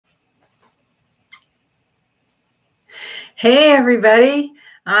Hey, everybody.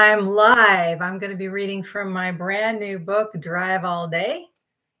 I'm live. I'm going to be reading from my brand new book, Drive All Day.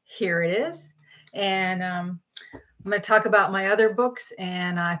 Here it is. And I'm going to talk about my other books,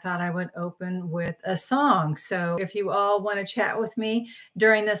 and I thought I would open with a song. So if you all want to chat with me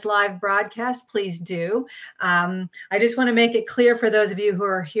during this live broadcast, please do. I just want to make it clear for those of you who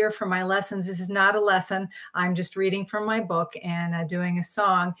are here for my lessons, this is not a lesson. I'm just reading from my book and doing a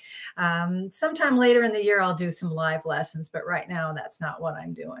song. Sometime later in the year, I'll do some live lessons, but right now that's not what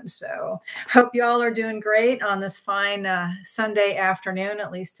I'm doing. So hope you all are doing great on this fine Sunday afternoon.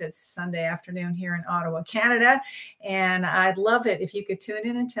 At least it's Sunday afternoon here in Ottawa, Canada. And I'd love it if you could tune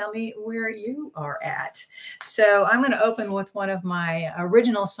in and tell me where you are at. So I'm going to open with one of my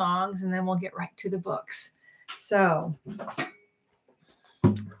original songs, and then we'll get right to the books. So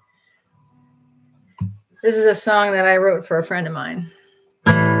this is a song that I wrote for a friend of mine.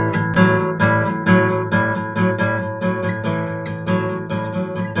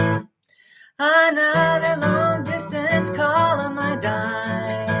 Another long distance call on my dime.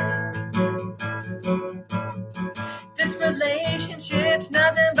 This relationship's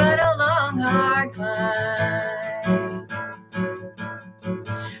nothing but a long, hard climb.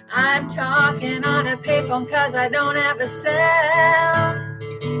 I'm talking on a payphone cause I don't have a cell.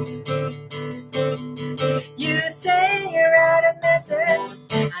 You say you're out of message,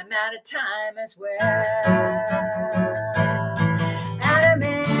 I'm out of time as well. Out of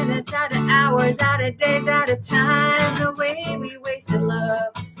minutes, out of hours, out of days, out of time. The way we wasted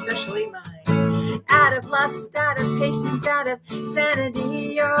love, especially mine. Out of lust, out of patience, out of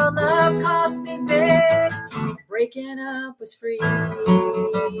sanity. Your love cost me big. Breaking up was free.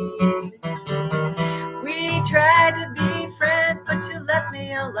 We tried to be friends, but you left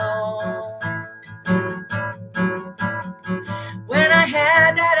me alone. When I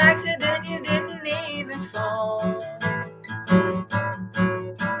had that accident, you didn't even phone.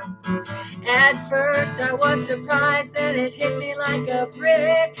 At first I was surprised, then it hit me like a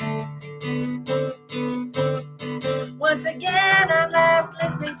brick. Once again I'm left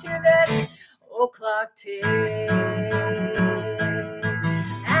listening to that old clock tick.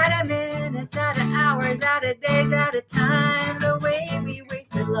 Out of minutes, out of hours, out of days, out of time. The way we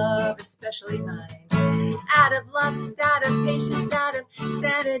wasted love, especially mine. Out of lust, out of patience, out of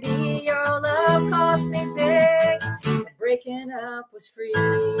sanity. Your love cost me big. Breaking up was free.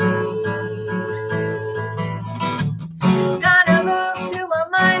 Gonna move to a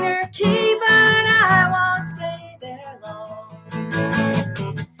minor key, but I won't stay there long.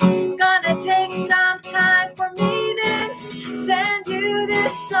 Gonna take some time for me, then send you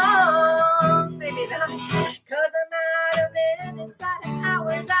this song. Maybe not, cause I'm out of minutes, out of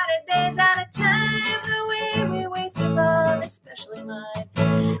hours, out of days, out of time. The way we wasted love, especially mine.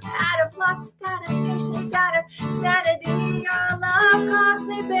 Out of lust, out of patience, out of sanity. Your love cost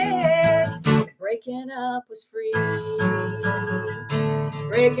me big. Breaking up was free.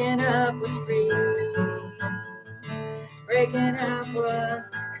 Breaking up was free. Breaking up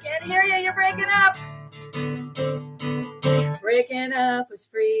was... I can't hear you, you're breaking up. Breaking up was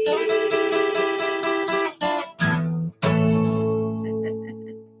free.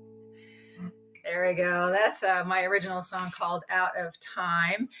 There we go. That's my original song called Out of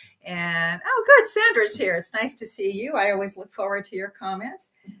Time. And, oh, good, Sandra's here. It's nice to see you. I always look forward to your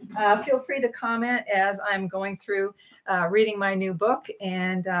comments. Feel free to comment as I'm going through reading my new book.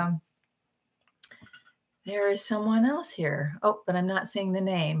 And there is someone else here. Oh, but I'm not seeing the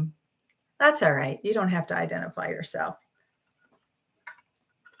name. That's all right. You don't have to identify yourself.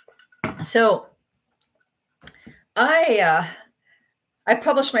 So I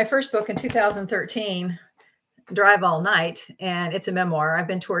published my first book in 2013, Drive All Night, and it's a memoir. I've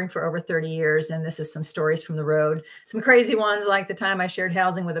been touring for over 30 years, and this is some stories from the road. Some crazy ones, like the time I shared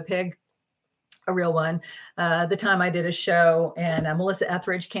housing with a pig, a real one. The time I did a show, and Melissa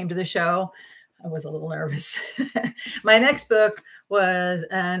Etheridge came to the show. I was a little nervous. My next book was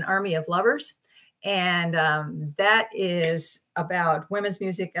An Army of Lovers, and that is about women's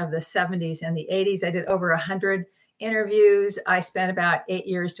music of the 70s and the 80s. I did over 100 interviews. I spent about 8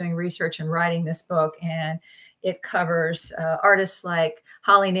 years doing research and writing this book, and it covers artists like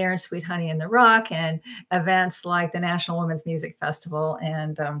Holly Nair and Sweet Honey in the Rock, and events like the National Women's Music Festival.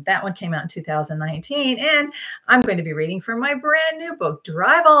 And that one came out in 2019. And I'm going to be reading from my brand new book,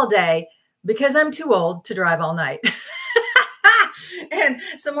 Drive All Day, because I'm too old to drive all night. And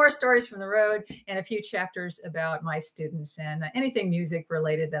some more stories from the road, and a few chapters about my students and anything music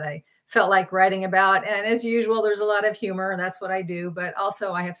related that I felt like writing about. And as usual, there's a lot of humor. That's what I do. But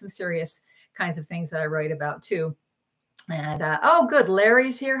also I have some serious kinds of things that I write about too. And oh, good.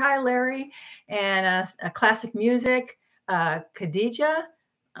 Larry's here. Hi, Larry. And classic music. Khadija,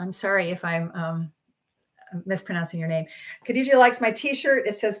 I'm sorry if I'm mispronouncing your name. Khadija likes my t-shirt.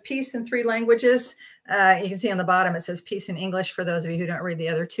 It says peace in 3 languages. You can see on the bottom, it says peace in English for those of you who don't read the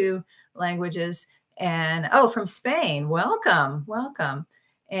other 2 languages. And, oh, from Spain. Welcome. Welcome.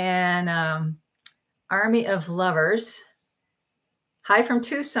 And Army of Lovers. Hi from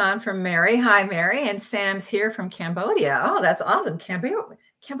Tucson from Mary. Hi, Mary. And Sam's here from Cambodia. Oh, that's awesome. Cambodia.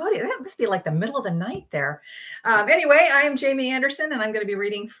 That must be like the middle of the night there. Anyway, I am Jamie Anderson, and I'm going to be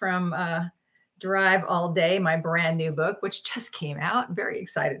reading from Drive All Day, my brand new book, which just came out. I'm very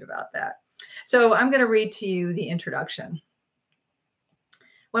excited about that. So I'm going to read to you the introduction.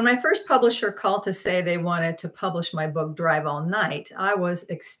 When my first publisher called to say they wanted to publish my book, Drive All Night, I was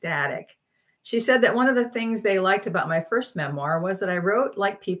ecstatic. She said that one of the things they liked about my first memoir was that I wrote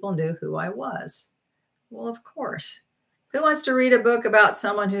like people knew who I was. Well, of course. Who wants to read a book about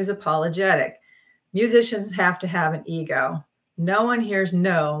someone who's apologetic? Musicians have to have an ego. No one hears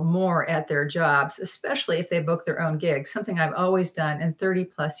no more at their jobs, especially if they book their own gigs, something I've always done in 30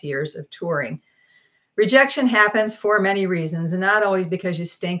 plus years of touring. Rejection happens for many reasons, and not always because you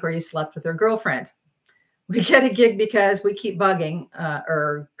stink or you slept with your girlfriend. We get a gig because we keep bugging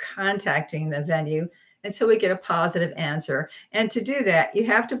or contacting the venue until we get a positive answer. And to do that, you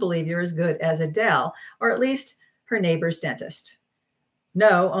have to believe you're as good as Adele, or at least her neighbor's dentist.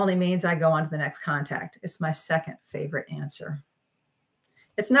 No only means I go on to the next contact. It's my second favorite answer.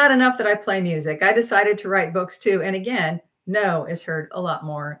 It's not enough that I play music. I decided to write books too. And again, no is heard a lot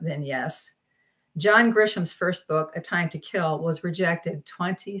more than yes. John Grisham's first book, A Time to Kill, was rejected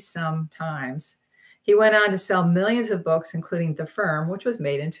 20-some times. He went on to sell millions of books, including The Firm, which was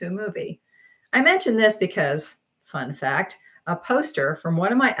made into a movie. I mention this because, fun fact, a poster from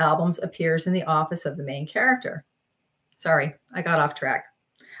one of my albums appears in the office of the main character. Sorry, I got off track.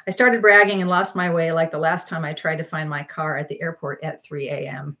 I started bragging and lost my way like the last time I tried to find my car at the airport at 3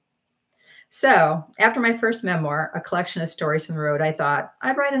 a.m. So after my first memoir, A Collection of Stories from the Road, I thought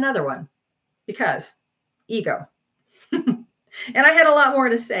I'd write another one because ego. And I had a lot more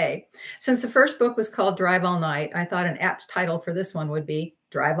to say. Since the first book was called Drive All Night, I thought an apt title for this one would be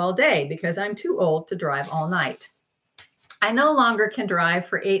Drive All Day, because I'm too old to drive all night. I no longer can drive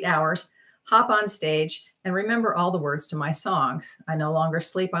for 8 hours, hop on stage, and remember all the words to my songs. I no longer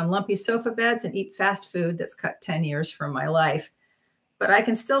sleep on lumpy sofa beds and eat fast food that's cut 10 years from my life. But I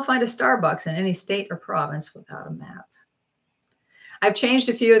can still find a Starbucks in any state or province without a map. I've changed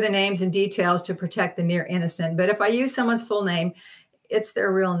a few of the names and details to protect the near innocent, but if I use someone's full name, it's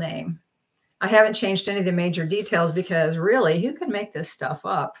their real name. I haven't changed any of the major details because really, who could make this stuff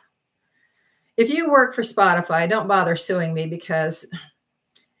up? If you work for Spotify, don't bother suing me because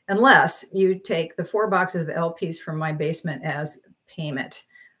unless you take the 4 boxes of LPs from my basement as payment.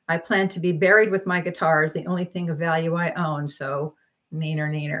 I plan to be buried with my guitars, the only thing of value I own, so neener,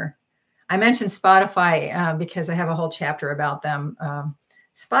 neener. I mentioned Spotify because I have a whole chapter about them.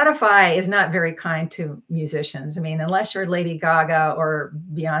 Spotify is not very kind to musicians. I mean, unless you're Lady Gaga or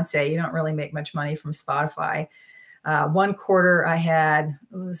Beyonce, you don't really make much money from Spotify. One quarter I had,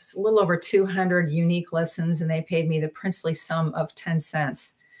 it was a little over 200 unique listens, and they paid me the princely sum of 10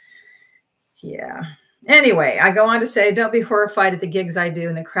 cents. Yeah. Anyway, I go on to say, don't be horrified at the gigs I do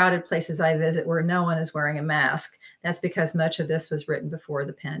and the crowded places I visit where no one is wearing a mask. That's because much of this was written before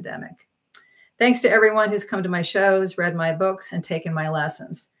the pandemic. Thanks to everyone who's come to my shows, read my books, and taken my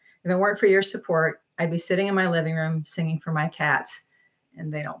lessons. If it weren't for your support, I'd be sitting in my living room singing for my cats,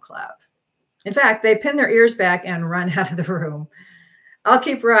 and they don't clap. In fact, they pin their ears back and run out of the room. I'll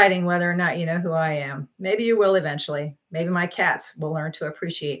keep writing whether or not you know who I am. Maybe you will eventually. Maybe my cats will learn to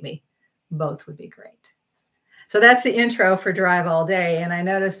appreciate me. Both would be great. So that's the intro for Drive All Day, and I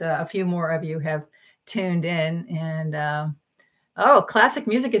noticed a few more of you have tuned in, and oh, classic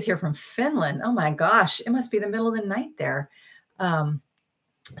music is here from Finland. Oh my gosh, it must be the middle of the night there.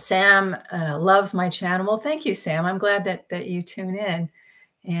 Sam loves my channel. Well, thank you, Sam. I'm glad that you tune in.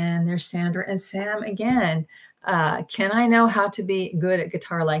 And there's Sandra and Sam again. Can I know how to be good at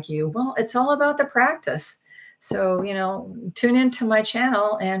guitar like you? Well, it's all about the practice. So, you know, tune into my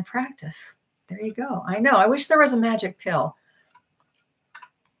channel and practice. There you go. I know. I wish there was a magic pill.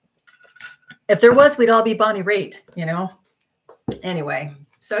 If there was, we'd all be Bonnie Raitt, you know. Anyway,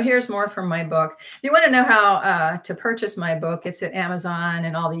 so here's more from my book. If you want to know how to purchase my book, it's at Amazon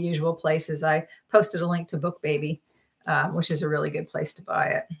and all the usual places. I posted a link to BookBaby, which is a really good place to buy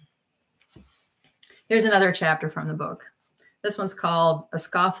it. Here's another chapter from the book. This one's called A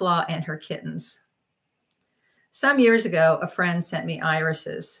Scofflaw and Her Kittens. Some years ago, a friend sent me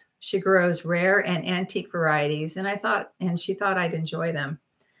irises. She grows rare and antique varieties, and she thought I'd enjoy them.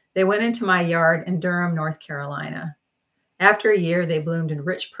 They went into my yard in Durham, North Carolina. After a year, they bloomed in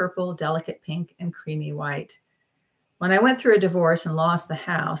rich purple, delicate pink, and creamy white. When I went through a divorce and lost the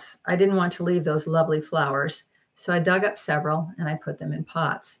house, I didn't want to leave those lovely flowers, so I dug up several and I put them in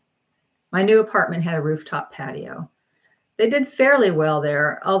pots. My new apartment had a rooftop patio. They did fairly well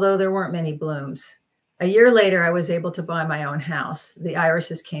there, although there weren't many blooms. A year later, I was able to buy my own house. The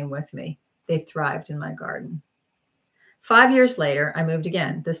irises came with me. They thrived in my garden. 5 years later, I moved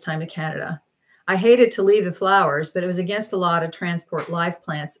again, this time to Canada. I hated to leave the flowers, but it was against the law to transport live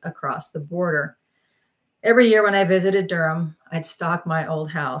plants across the border. Every year when I visited Durham, I'd stock my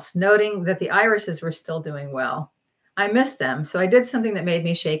old house, noting that the irises were still doing well. I missed them, so I did something that made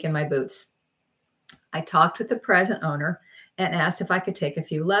me shake in my boots. I talked with the present owner and asked if I could take a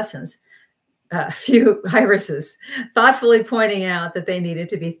few lessons, a few irises, thoughtfully pointing out that they needed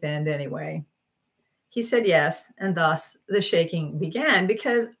to be thinned anyway. He said yes, and thus the shaking began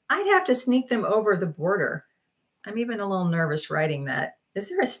because I'd have to sneak them over the border. I'm even a little nervous writing that. Is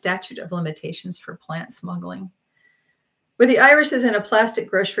there a statute of limitations for plant smuggling? With the irises in a plastic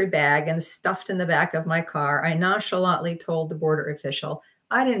grocery bag and stuffed in the back of my car, I nonchalantly told the border official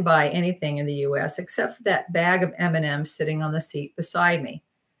I didn't buy anything in the U.S. except for that bag of M&Ms sitting on the seat beside me.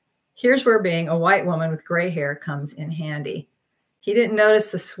 Here's where being a white woman with gray hair comes in handy. He didn't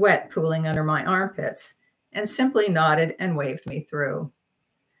notice the sweat pooling under my armpits and simply nodded and waved me through.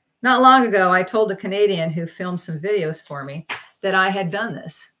 Not long ago, I told the Canadian who filmed some videos for me that I had done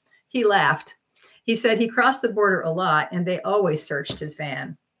this. He laughed. He said he crossed the border a lot and they always searched his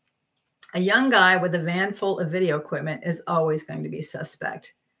van. A young guy with a van full of video equipment is always going to be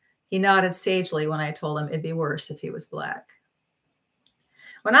suspect. He nodded sagely when I told him it'd be worse if he was black.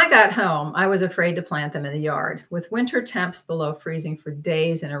 When I got home, I was afraid to plant them in the yard. With winter temps below freezing for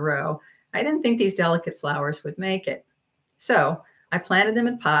days in a row, I didn't think these delicate flowers would make it. So I planted them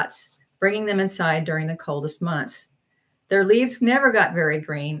in pots, bringing them inside during the coldest months. Their leaves never got very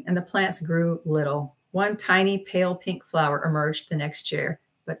green, and the plants grew little. One tiny pale pink flower emerged the next year,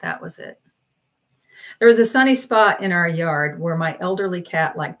 but that was it. There was a sunny spot in our yard where my elderly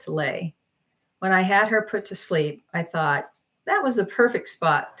cat liked to lay. When I had her put to sleep, I thought that was the perfect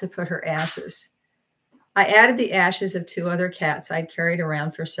spot to put her ashes. I added the ashes of 2 other cats I'd carried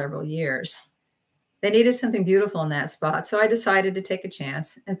around for several years. They needed something beautiful in that spot, so I decided to take a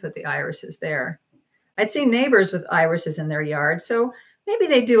chance and put the irises there. I'd seen neighbors with irises in their yard, so maybe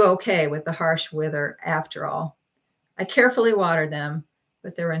they'd do okay with the harsh weather after all. I carefully watered them,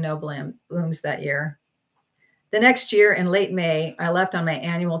 but there were no blooms that year. The next year, in late May, I left on my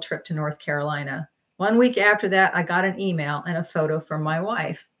annual trip to North Carolina. 1 week after that, I got an email and a photo from my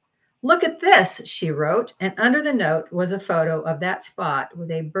wife. "Look at this," she wrote, and under the note was a photo of that spot with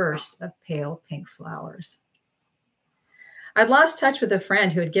a burst of pale pink flowers. I'd lost touch with a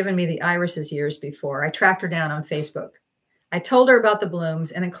friend who had given me the irises years before. I tracked her down on Facebook. I told her about the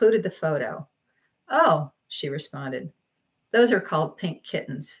blooms and included the photo. "Oh," she responded, "those are called pink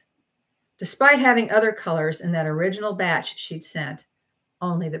kittens." Despite having other colors in that original batch she'd sent,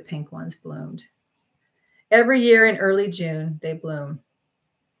 only the pink ones bloomed. Every year in early June, they bloom.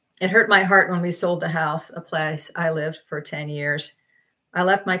 It hurt my heart when we sold the house, a place I lived for 10 years. I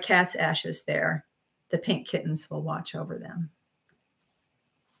left my cat's ashes there. The pink kittens will watch over them.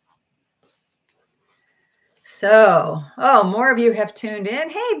 So, more of you have tuned in.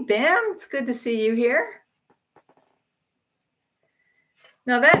 Hey, Bim, it's good to see you here.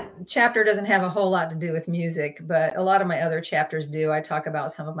 Now, that chapter doesn't have a whole lot to do with music, but a lot of my other chapters do. I talk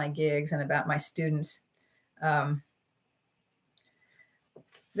about some of my gigs and about my students.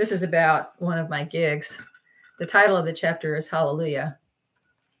 This is about one of my gigs. The title of the chapter is Hallelujah.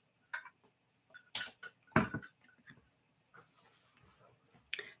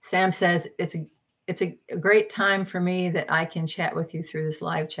 Sam says, it's a great time for me that I can chat with you through this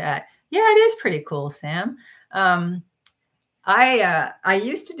live chat. Yeah, it is pretty cool, Sam. I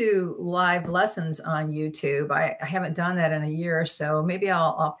used to do live lessons on YouTube. I haven't done that in a year or so. Maybe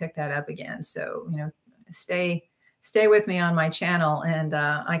I'll pick that up again. So, stay with me on my channel and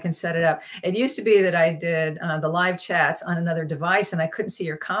I can set it up. It used to be that I did the live chats on another device and I couldn't see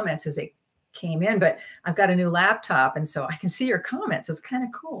your comments as they came in, but I've got a new laptop and so I can see your comments. It's kind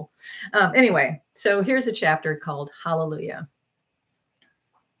of cool. Anyway, so here's a chapter called Hallelujah.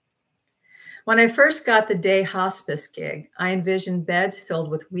 When I first got the day hospice gig, I envisioned beds filled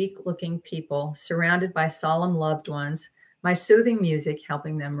with weak-looking people surrounded by solemn loved ones, my soothing music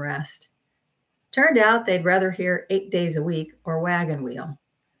helping them rest. Turned out they'd rather hear 8 days a week or Wagon Wheel.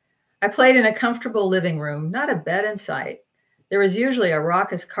 I played in a comfortable living room, not a bed in sight. There was usually a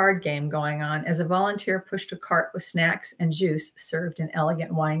raucous card game going on as a volunteer pushed a cart with snacks and juice served in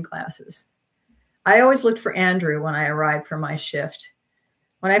elegant wine glasses. I always looked for Andrew when I arrived for my shift.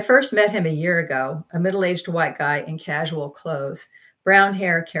 When I first met him a year ago, a middle-aged white guy in casual clothes, brown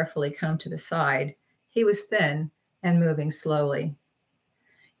hair carefully combed to the side, he was thin and moving slowly.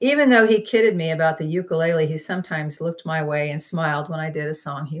 Even though he kidded me about the ukulele, he sometimes looked my way and smiled when I did a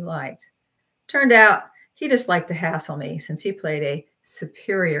song he liked. Turned out he just liked to hassle me since he played a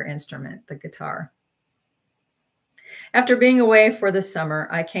superior instrument, the guitar. After being away for the summer,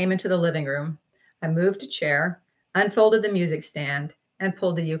 I came into the living room. I moved a chair, unfolded the music stand, and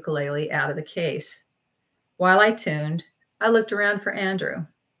pulled the ukulele out of the case. While I tuned, I looked around for Andrew.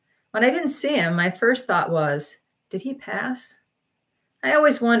 When I didn't see him, my first thought was, did he pass? I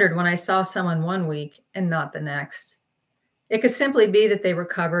always wondered when I saw someone one week and not the next. It could simply be that they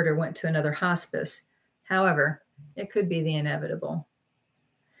recovered or went to another hospice. However, it could be the inevitable.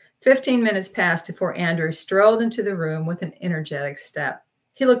 15 minutes passed before Andrew strolled into the room with an energetic step.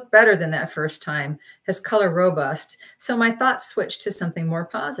 He looked better than that first time, his color robust, so my thoughts switched to something more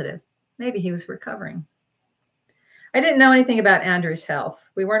positive. Maybe he was recovering. I didn't know anything about Andrew's health.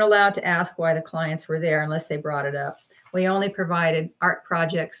 We weren't allowed to ask why the clients were there unless they brought it up. We only provided art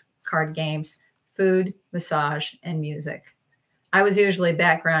projects, card games, food, massage, and music. I was usually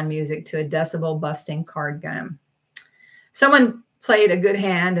background music to a decibel-busting card game. Someone played a good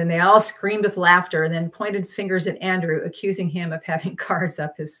hand, and they all screamed with laughter and then pointed fingers at Andrew, accusing him of having cards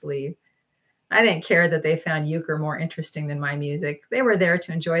up his sleeve. I didn't care that they found euchre more interesting than my music. They were there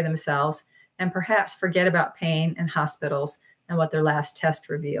to enjoy themselves and perhaps forget about pain and hospitals and what their last test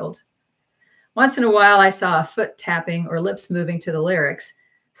revealed. Once in a while, I saw a foot tapping or lips moving to the lyrics.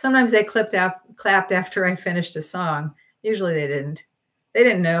 Sometimes they clapped after I finished a song. Usually they didn't. They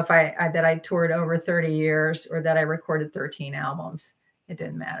didn't know that I toured over 30 years or that I recorded 13 albums. It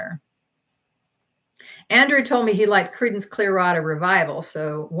didn't matter. Andrew told me he liked Creedence Clearwater Revival,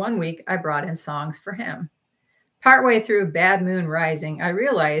 so one week I brought in songs for him. Partway through Bad Moon Rising, I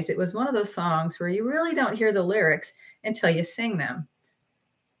realized it was one of those songs where you really don't hear the lyrics until you sing them.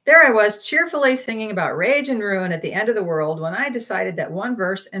 There I was, cheerfully singing about rage and ruin at the end of the world when I decided that one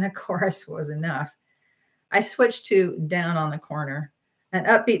verse and a chorus was enough. I switched to Down on the Corner. An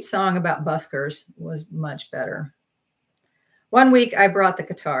upbeat song about buskers was much better. One week, I brought the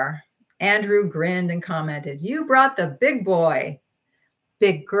guitar. Andrew grinned and commented, "You brought the big boy."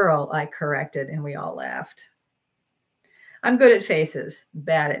 "Big girl," I corrected, and we all laughed. I'm good at faces,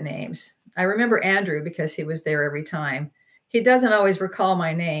 bad at names. I remember Andrew because he was there every time. He doesn't always recall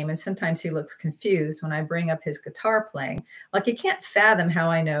my name, and sometimes he looks confused when I bring up his guitar playing, like he can't fathom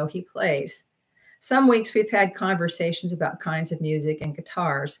how I know he plays. Some weeks we've had conversations about kinds of music and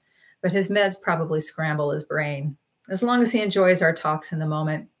guitars, but his meds probably scramble his brain. As long as he enjoys our talks in the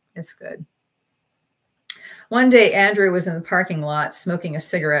moment, it's good. One day, Andrew was in the parking lot smoking a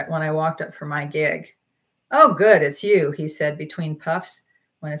cigarette when I walked up for my gig. "Oh, good, it's you," he said between puffs.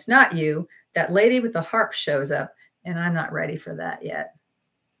 "When it's not you, that lady with the harp shows up, and I'm not ready for that yet."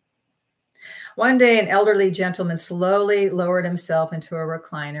 One day, an elderly gentleman slowly lowered himself into a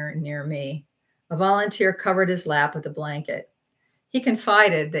recliner near me. A volunteer covered his lap with a blanket. He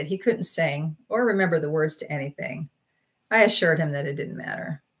confided that he couldn't sing or remember the words to anything. I assured him that it didn't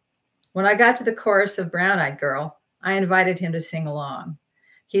matter. When I got to the chorus of Brown-Eyed Girl, I invited him to sing along.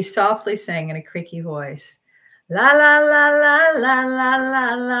 He softly sang in a creaky voice, "La la la la la la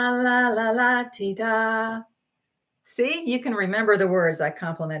la la la la la ti da." "See, you can remember the words," I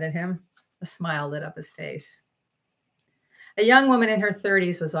complimented him. A smile lit up his face. A young woman in her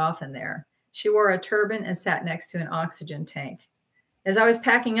 30s was often there. She wore a turban and sat next to an oxygen tank. As I was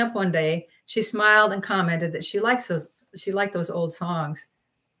packing up one day, she smiled and commented that she liked those old songs.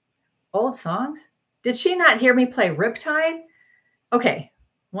 Old songs? Did she not hear me play Riptide? Okay,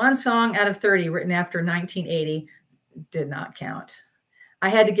 one song out of 30 written after 1980 did not count. I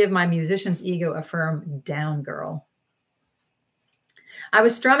had to give my musician's ego a firm down, girl. I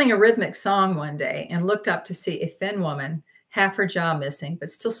was strumming a rhythmic song one day and looked up to see a thin woman, half her jaw missing,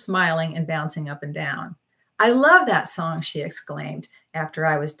 but still smiling and bouncing up and down. "I love that song," she exclaimed after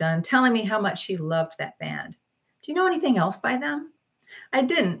I was done, telling me how much she loved that band. "Do you know anything else by them?" I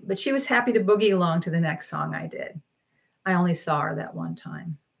didn't, but she was happy to boogie along to the next song I did. I only saw her that one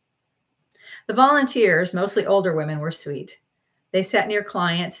time. The volunteers, mostly older women, were sweet. They sat near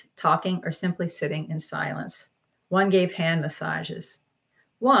clients, talking or simply sitting in silence. One gave hand massages.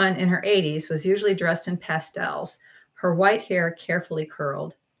 One, in her 80s, was usually dressed in pastels, her white hair carefully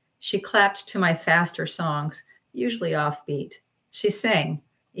curled. She clapped to my faster songs, usually offbeat. She sang,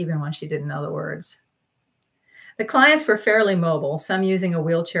 even when she didn't know the words. The clients were fairly mobile, some using a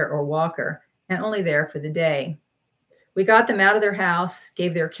wheelchair or walker, and only there for the day. We got them out of their house,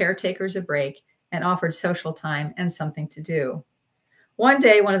 gave their caretakers a break, and offered social time and something to do. One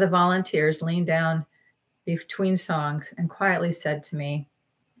day, one of the volunteers leaned down between songs and quietly said to me,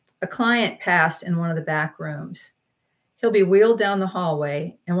 "A client passed in one of the back rooms. He'll be wheeled down the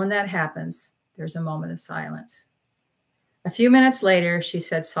hallway, and when that happens, there's a moment of silence." A few minutes later, she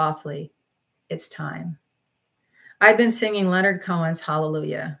said softly, "It's time." I'd been singing Leonard Cohen's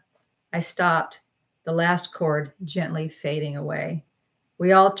Hallelujah. I stopped, the last chord gently fading away.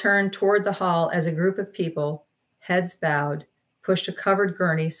 We all turned toward the hall as a group of people, heads bowed, pushed a covered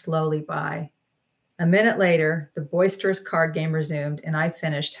gurney slowly by. A minute later, the boisterous card game resumed, and I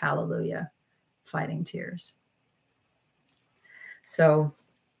finished Hallelujah, fighting tears. So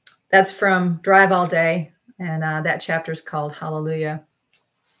that's from Drive All Day, and that chapter is called Hallelujah.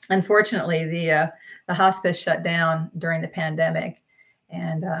 Unfortunately, the hospice shut down during the pandemic,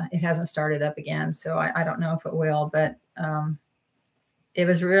 and it hasn't started up again. So I don't know if it will, but it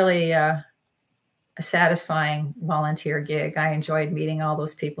was really a satisfying volunteer gig. I enjoyed meeting all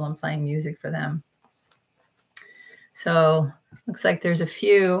those people and playing music for them. So looks like there's a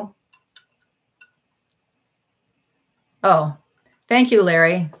few. Oh, thank you,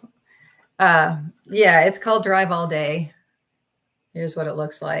 Larry. Yeah, it's called Drive All Day. Here's what it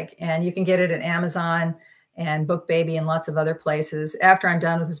looks like. And you can get it at Amazon and BookBaby and lots of other places. After I'm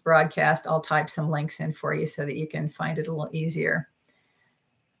done with this broadcast, I'll type some links in for you so that you can find it a little easier.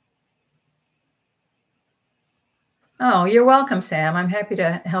 Oh, you're welcome, Sam. I'm happy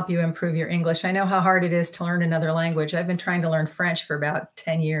to help you improve your English. I know how hard it is to learn another language. I've been trying to learn French for about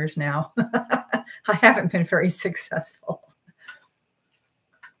 10 years now. I haven't been very successful.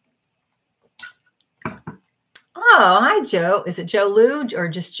 Oh, hi, Joe. Is it Joe Lou or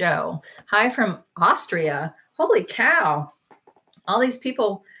just Joe? Hi from Austria. Holy cow. All these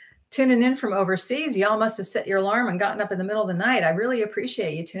people tuning in from overseas. Y'all must have set your alarm and gotten up in the middle of the night. I really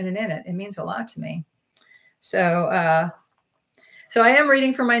appreciate you tuning in. It means a lot to me. So I am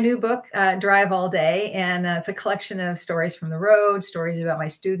reading from my new book, Drive All Day, and it's a collection of stories from the road, stories about my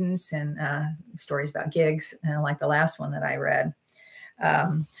students, and stories about gigs, like the last one that I read.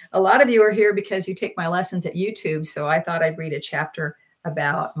 A lot of you are here because you take my lessons at YouTube, so I thought I'd read a chapter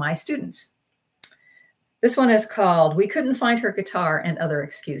about my students. This one is called "We Couldn't Find Her Guitar and Other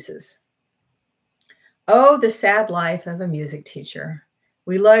Excuses." Oh, the sad life of a music teacher.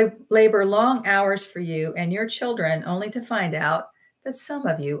 We labor long hours for you and your children only to find out that some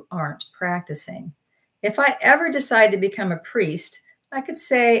of you aren't practicing. If I ever decide to become a priest, I could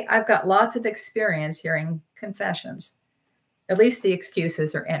say I've got lots of experience hearing confessions. At least the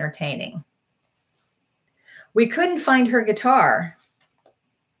excuses are entertaining. We couldn't find her guitar.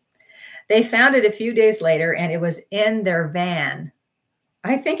 They found it a few days later, and it was in their van.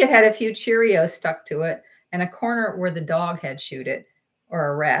 I think it had a few Cheerios stuck to it and a corner where the dog had chewed it, or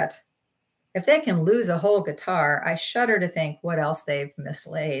a rat. If they can lose a whole guitar, I shudder to think what else they've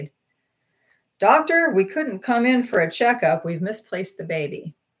mislaid. "Doctor, we couldn't come in for a checkup. We've misplaced the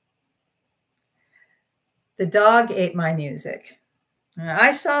baby." The dog ate my music.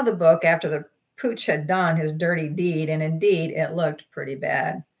 I saw the book after the pooch had done his dirty deed, and indeed, it looked pretty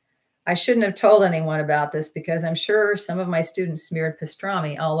bad. I shouldn't have told anyone about this because I'm sure some of my students smeared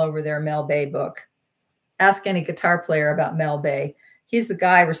pastrami all over their Mel Bay book. Ask any guitar player about Mel Bay. He's the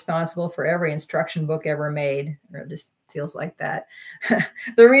guy responsible for every instruction book ever made, or it just feels like that.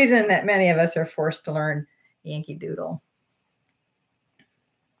 The reason that many of us are forced to learn Yankee Doodle.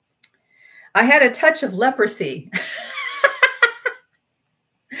 I had a touch of leprosy.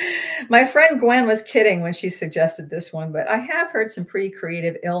 My friend Gwen was kidding when she suggested this one, but I have heard some pretty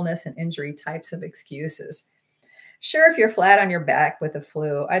creative illness and injury types of excuses. Sure, if you're flat on your back with the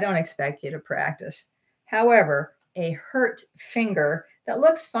flu, I don't expect you to practice. However, a hurt finger that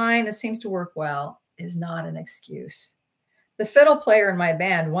looks fine and seems to work well is not an excuse. The fiddle player in my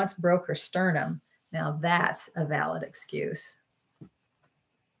band once broke her sternum. Now that's a valid excuse.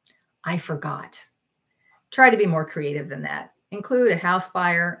 I forgot. Try to be more creative than that. Include a house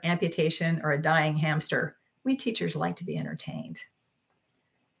fire, amputation, or a dying hamster. We teachers like to be entertained.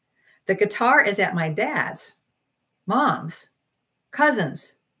 The guitar is at my dad's, mom's,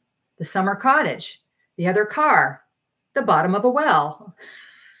 cousin's, the summer cottage, the other car, the bottom of a well.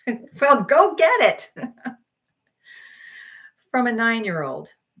 Well, go get it. From a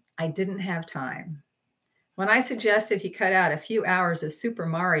 9-year-old, I didn't have time. When I suggested he cut out a few hours of Super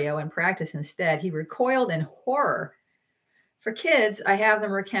Mario and practice instead, he recoiled in horror. For kids, I have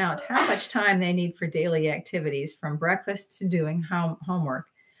them recount how much time they need for daily activities, from breakfast to doing homework.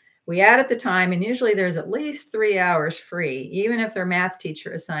 We add up the time, and usually there's at least 3 hours free, even if their math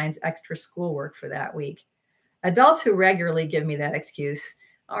teacher assigns extra schoolwork for that week. Adults who regularly give me that excuse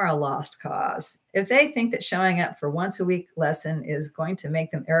are a lost cause. If they think that showing up for once a week lesson is going to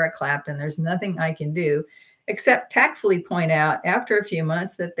make them Eric Clapton, there's nothing I can do except tactfully point out after a few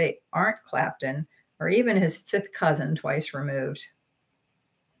months that they aren't Clapton or even his fifth cousin twice removed.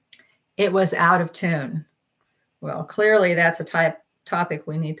 It was out of tune. Well, clearly that's a topic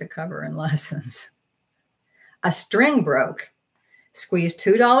we need to cover in lessons. A string broke. Squeeze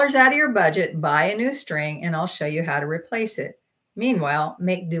 $2 out of your budget, buy a new string, and I'll show you how to replace it. Meanwhile,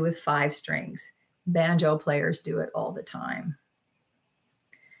 make do with 5 strings. Banjo players do it all the time.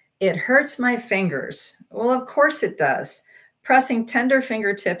 It hurts my fingers. Well, of course it does. Pressing tender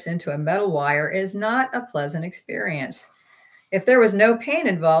fingertips into a metal wire is not a pleasant experience. If there was no pain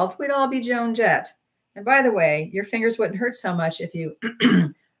involved, we'd all be Joan Jett. And by the way, your fingers wouldn't hurt so much if you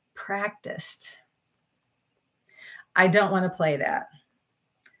practiced. I don't want to play that.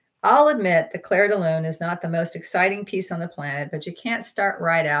 I'll admit the Clair de Lune is not the most exciting piece on the planet, but you can't start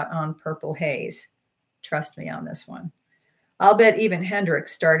right out on Purple Haze. Trust me on this one. I'll bet even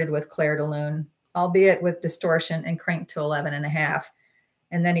Hendrix started with Clair de Lune, albeit with distortion and cranked to 11.5,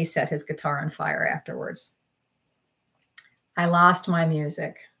 and then he set his guitar on fire afterwards. I lost my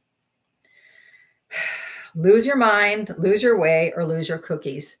music. Lose your mind, lose your way, or lose your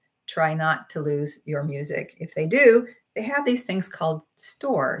cookies. Try not to lose your music. If they do, they have these things called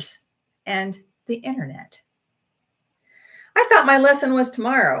stores and the internet. I thought my lesson was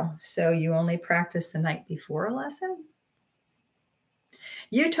tomorrow, so you only practice the night before a lesson?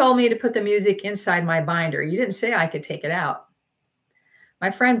 You told me to put the music inside my binder. You didn't say I could take it out. My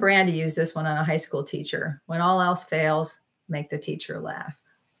friend Brandy used this one on a high school teacher. When all else fails, make the teacher laugh.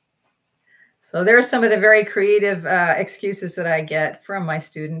 So there's some of the very creative excuses that I get from my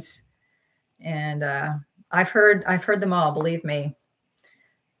students. And I've heard them all, believe me.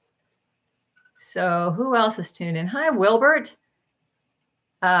 So who else is tuned in? Hi, Wilbert.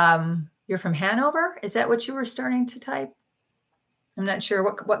 You're from Hanover? Is that what you were starting to type? I'm not sure.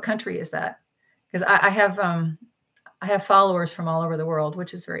 What country is that? Because I have followers from all over the world,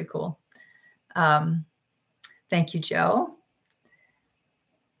 which is very cool. Thank you, Joe.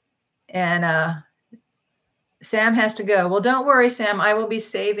 And Sam has to go. Well, don't worry, Sam. I will be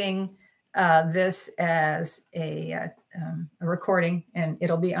saving this as a recording, and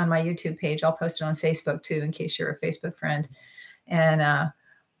it'll be on my YouTube page. I'll post it on Facebook too, in case you're a Facebook friend. And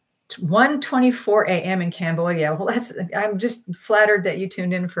 1:24 a.m. in Cambodia. Well, I'm just flattered that you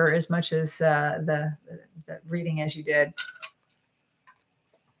tuned in for as much as the reading as you did.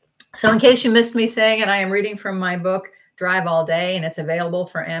 So in case you missed me saying it, I am reading from my book, Drive All Day, and it's available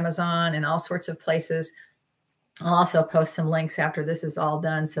for Amazon and all sorts of places. I'll also post some links after this is all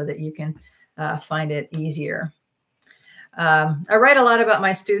done so that you can find it easier. I write a lot about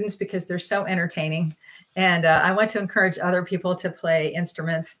my students because they're so entertaining. And I want to encourage other people to play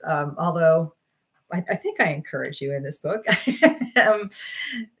instruments, although I think I encourage you in this book. I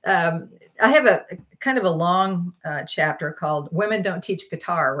have a kind of a long chapter called Women Don't Teach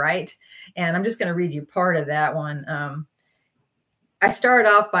Guitar, right? And I'm just going to read you part of that one. I started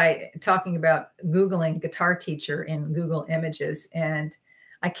off by talking about Googling guitar teacher in Google Images, and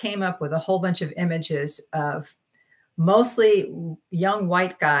I came up with a whole bunch of images of mostly young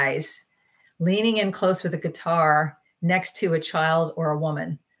white guys leaning in close with a guitar next to a child or a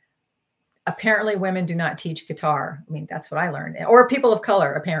woman. Apparently, women do not teach guitar. I mean, that's what I learned. Or people of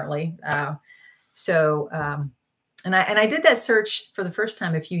color, apparently. And I did that search for the first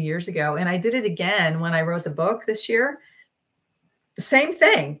time a few years ago, and I did it again when I wrote the book this year. The same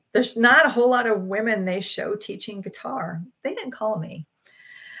thing. There's not a whole lot of women they show teaching guitar. They didn't call me.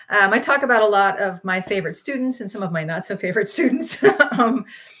 I talk about a lot of my favorite students and some of my not so favorite students.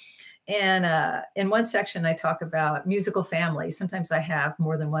 And in one section, I talk about musical families. Sometimes I have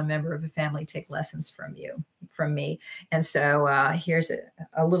more than one member of a family take lessons from me. And so here's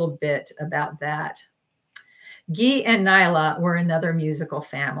a little bit about that. Guy and Nyla were another musical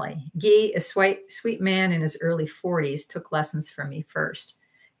family. Guy, a sweet man in his early 40s, took lessons from me first.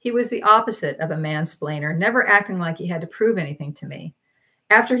 He was the opposite of a mansplainer, never acting like he had to prove anything to me.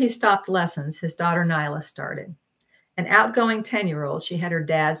 After he stopped lessons, his daughter Nyla started. An outgoing 10-year-old, she had her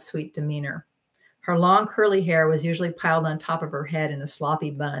dad's sweet demeanor. Her long curly hair was usually piled on top of her head in a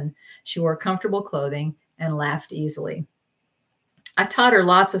sloppy bun. She wore comfortable clothing and laughed easily. I taught her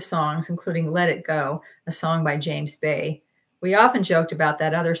lots of songs, including Let It Go, a song by James Bay. We often joked about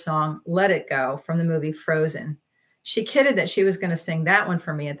that other song, Let It Go, from the movie Frozen. She kidded that she was going to sing that one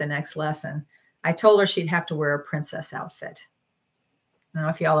for me at the next lesson. I told her she'd have to wear a princess outfit. I don't know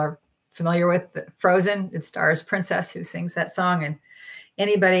if y'all are familiar with Frozen. It stars a princess who sings that song, and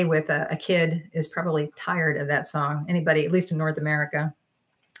anybody with a kid is probably tired of that song. Anybody, at least in North America.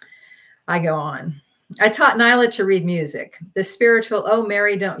 I go on. I taught Nyla to read music. The spiritual, "Oh,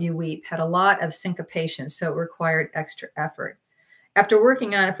 Mary, Don't You Weep," had a lot of syncopation, so it required extra effort. After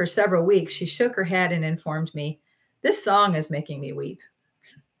working on it for several weeks, she shook her head and informed me, "This song is making me weep."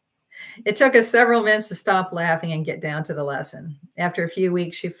 It took us several minutes to stop laughing and get down to the lesson. After a few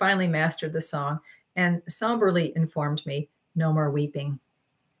weeks, she finally mastered the song and somberly informed me, "No more weeping."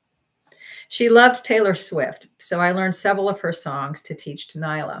 She loved Taylor Swift, so I learned several of her songs to teach to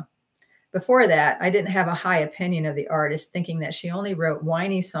Nyla. Before that, I didn't have a high opinion of the artist, thinking that she only wrote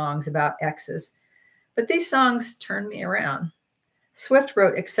whiny songs about exes. But these songs turned me around. Swift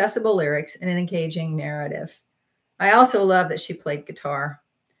wrote accessible lyrics and an engaging narrative. I also love that she played guitar.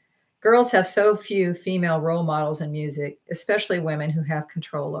 Girls have so few female role models in music, especially women who have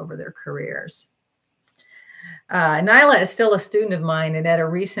control over their careers. Nyla is still a student of mine, and at a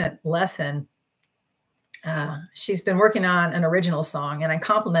recent lesson, she's been working on an original song, and I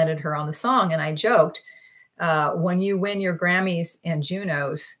complimented her on the song, and I joked, when you win your Grammys and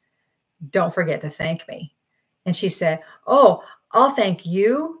Junos, don't forget to thank me. And she said, "Oh, I'll thank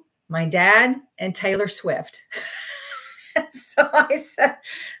you, my dad, and Taylor Swift." So I said,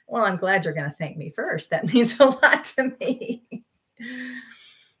 "Well, I'm glad you're going to thank me first. That means a lot to me."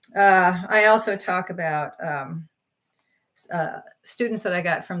 I also talk about students that I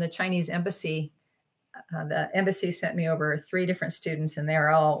got from the Chinese embassy. The embassy sent me over 3 different students, and they are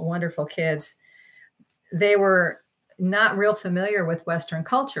all wonderful kids. They were not real familiar with Western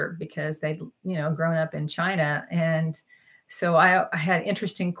culture because they'd, grown up in China. And so I had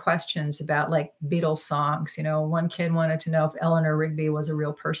interesting questions about like Beatles songs. One kid wanted to know if Eleanor Rigby was a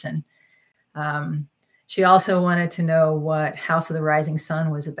real person. She also wanted to know what House of the Rising Sun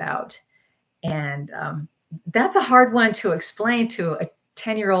was about. And that's a hard one to explain to a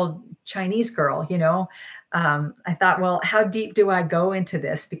 10-year-old Chinese girl, I thought, well, how deep do I go into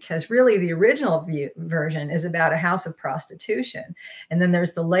this? Because really the original version is about a house of prostitution. And then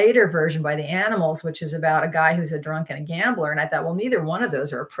there's the later version by the Animals, which is about a guy who's a drunk and a gambler. And I thought, well, neither one of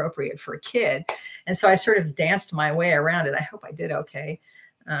those are appropriate for a kid. And so I sort of danced my way around it. I hope I did okay.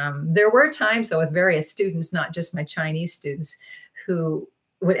 There were times, though, with various students, not just my Chinese students, who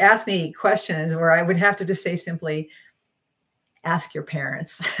would ask me questions where I would have to just say simply, "Ask your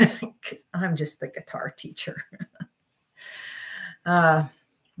parents," because I'm just the guitar teacher. All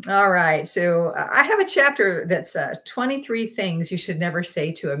right. So I have a chapter that's 23 things you should never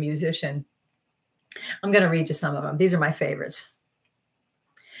say to a musician. I'm going to read you some of them. These are my favorites.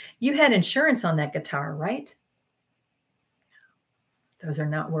 "You had insurance on that guitar, right?" Those are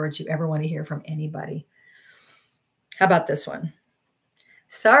not words you ever want to hear from anybody. How about this one?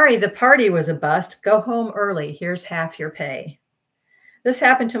 "Sorry, the party was a bust. Go home early. Here's half your pay." This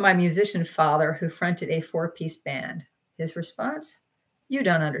happened to my musician father, who fronted a 4-piece band. His response? "You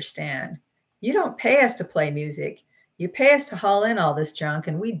don't understand. You don't pay us to play music. You pay us to haul in all this junk,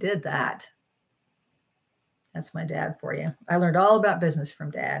 and we did that." That's my dad for you. I learned all about business from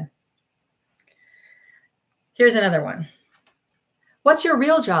Dad. Here's another one. "What's your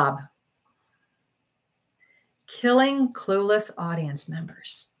real job?" "Killing clueless audience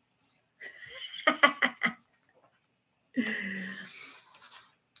members."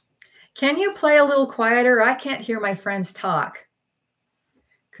 "Can you play a little quieter? I can't hear my friends talk."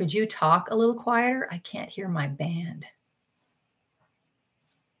 "Could you talk a little quieter? I can't hear my band."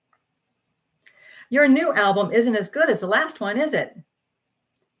 "Your new album isn't as good as the last one, is it?"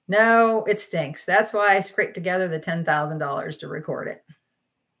 "No, it stinks. That's why I scraped together the $10,000 to record it."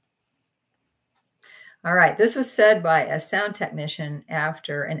 All right, this was said by a sound technician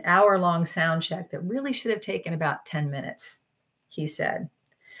after an hour-long sound check that really should have taken about 10 minutes. He said,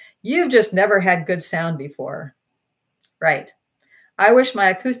 "You've just never had good sound before." Right. I wish my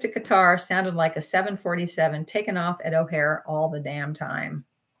acoustic guitar sounded like a 747 taken off at O'Hare all the damn time.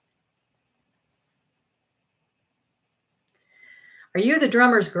 "Are you the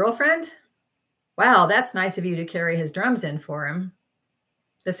drummer's girlfriend?" "Wow, that's nice of you to carry his drums in for him."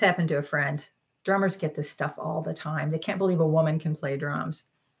 This happened to a friend. Drummers get this stuff all the time. They can't believe a woman can play drums.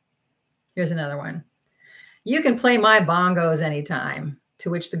 Here's another one. "You can play my bongos anytime." To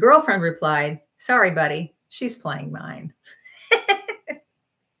which the girlfriend replied, "Sorry, buddy, she's playing mine."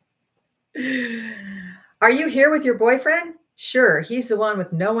 "Are you here with your boyfriend?" "Sure, he's the one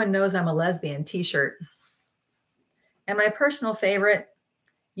with 'No one knows I'm a lesbian' t-shirt." And my personal favorite,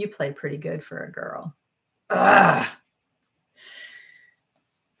 "You play pretty good for a girl." Ugh.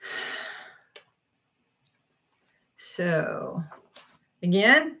 So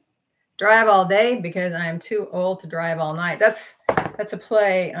again, drive all day because I'm too old to drive all night. That's a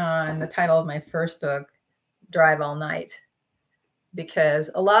play on the title of my first book, Drive All Night. because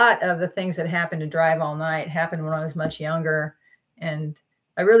a lot of the things that happened to drive all night happened when I was much younger. And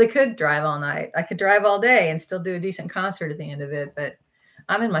I really could drive all night. I could drive all day and still do a decent concert at the end of it. But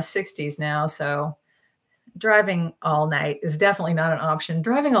I'm in my 60s now, so driving all night is definitely not an option.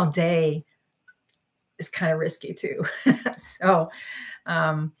 Driving all day is kind of risky too. So,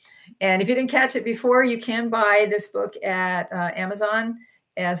 and if you didn't catch it before, you can buy this book at Amazon,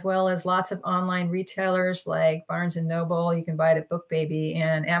 as well as lots of online retailers like Barnes and Noble. You can buy it at Book Baby.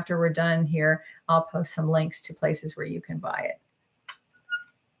 And after we're done here, I'll post some links to places where you can buy it.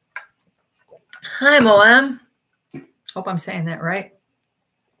 Hi, Moam. Hope I'm saying that right.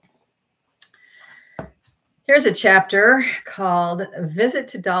 Here's a chapter called Visit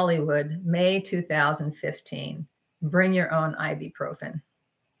to Dollywood, May 2015. Bring your own ibuprofen.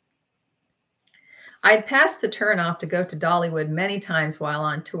 I'd passed the turnoff to go to Dollywood many times while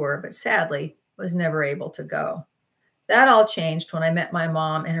on tour, but sadly was never able to go. That all changed when I met my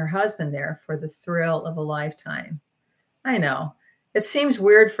mom and her husband there for the thrill of a lifetime. I know, it seems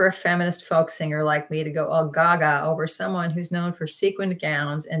weird for a feminist folk singer like me to go all gaga over someone who's known for sequined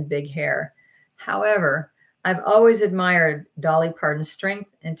gowns and big hair. However, I've always admired Dolly Parton's strength,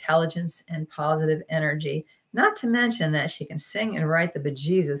 intelligence, and positive energy, not to mention that she can sing and write the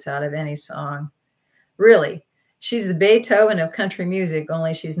bejesus out of any song. Really, she's the Beethoven of country music,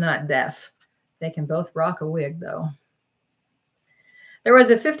 only she's not deaf. They can both rock a wig, though. There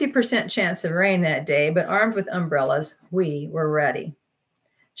was a 50% chance of rain that day, but armed with umbrellas, we were ready.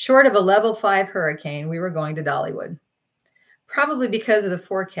 Short of a level 5 hurricane, we were going to Dollywood. Probably because of the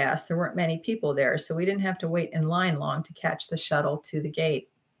forecast, there weren't many people there, so we didn't have to wait in line long to catch the shuttle to the gate.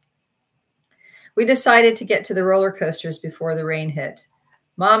 We decided to get to the roller coasters before the rain hit.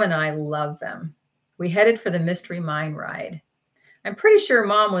 Mom and I love them. We headed for the Mystery Mine ride. I'm pretty sure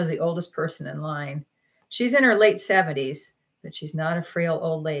Mom was the oldest person in line. She's in her late 70s, but she's not a frail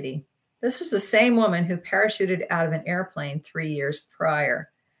old lady. This was the same woman who parachuted out of an airplane 3 years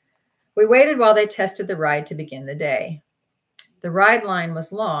prior. We waited while they tested the ride to begin the day. The ride line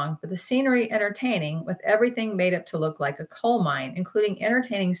was long, but the scenery entertaining, with everything made up to look like a coal mine, including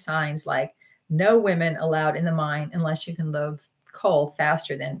entertaining signs like "No women allowed in the mine unless you can load coal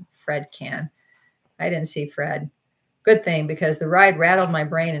faster than Fred can." I didn't see Fred. Good thing, because the ride rattled my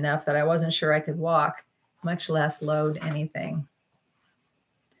brain enough that I wasn't sure I could walk, much less load anything.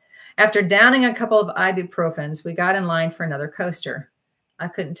 After downing a couple of ibuprofens, we got in line for another coaster. I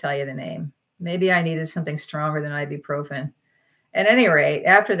couldn't tell you the name. Maybe I needed something stronger than ibuprofen. At any rate,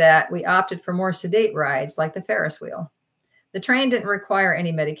 after that, we opted for more sedate rides like the Ferris wheel. The train didn't require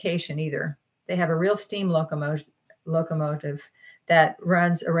any medication either. They have a real steam locomotive that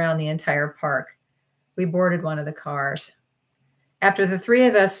runs around the entire park. We boarded one of the cars. After the three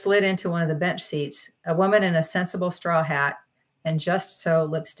of us slid into one of the bench seats, a woman in a sensible straw hat and just so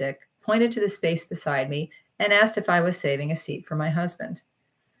lipstick pointed to the space beside me and asked if I was saving a seat for my husband.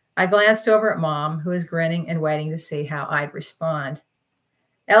 I glanced over at Mom, who was grinning and waiting to see how I'd respond.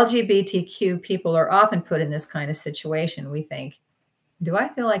 LGBTQ people are often put in this kind of situation, we think. Do I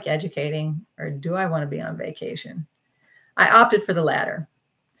feel like educating, or do I want to be on vacation? I opted for the latter.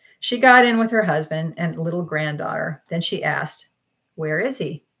 She got in with her husband and little granddaughter. Then she asked, "Where is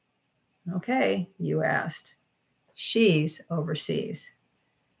he?" "Okay, you asked." "She's overseas."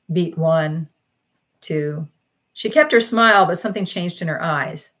 Beat 1, 2. She kept her smile, but something changed in her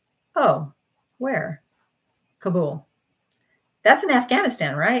eyes. "Oh, where?" "Kabul." "That's in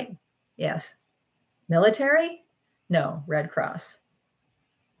Afghanistan, right?" "Yes." "Military?" "No, Red Cross."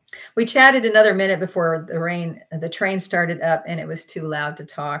 We chatted another minute before the train started up, and it was too loud to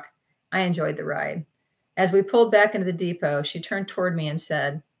talk. I enjoyed the ride. As we pulled back into the depot, she turned toward me and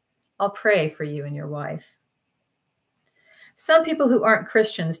said, "I'll pray for you and your wife." Some people who aren't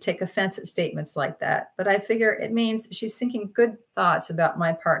Christians take offense at statements like that, but I figure it means she's thinking good thoughts about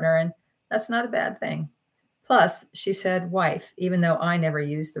my partner, and that's not a bad thing. Plus, she said wife, even though I never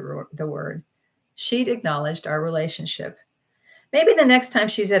used the word. She'd acknowledged our relationship. Maybe the next time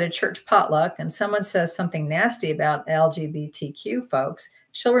she's at a church potluck and someone says something nasty about LGBTQ folks,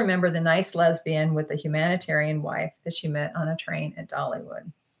 she'll remember the nice lesbian with the humanitarian wife that she met on a train at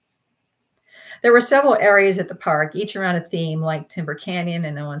Dollywood. There were several areas at the park, each around a theme like Timber Canyon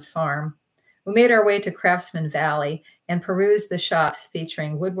and Owen's Farm. We made our way to Craftsman Valley and perused the shops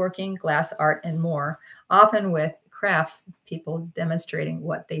featuring woodworking, glass art, and more, often with crafts people demonstrating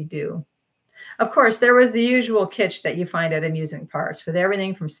what they do. Of course, there was the usual kitsch that you find at amusement parks, with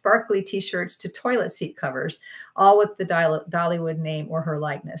everything from sparkly T-shirts to toilet seat covers, all with the Dollywood name or her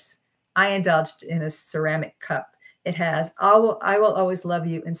likeness. I indulged in a ceramic cup. It has, I will always love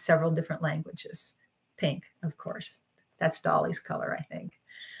you in several different languages. Pink, of course. That's Dolly's color, I think.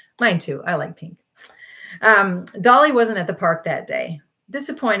 Mine too. I like pink. Dolly wasn't at the park that day.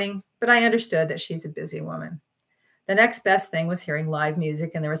 Disappointing, but I understood that she's a busy woman. The next best thing was hearing live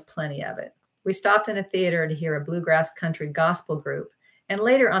music, and there was plenty of it. We stopped in a theater to hear a bluegrass country gospel group, and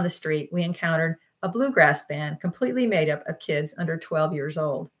later on the street, we encountered a bluegrass band completely made up of kids under 12 years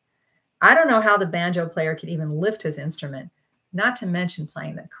old. I don't know how the banjo player could even lift his instrument, not to mention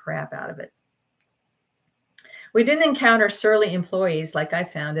playing the crap out of it. We didn't encounter surly employees like I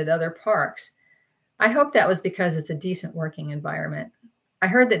found at other parks. I hope that was because it's a decent working environment. I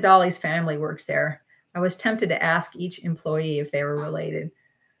heard that Dolly's family works there. I was tempted to ask each employee if they were related.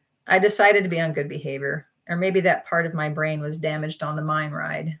 I decided to be on good behavior, or maybe that part of my brain was damaged on the mine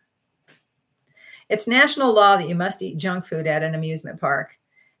ride. It's national law that you must eat junk food at an amusement park.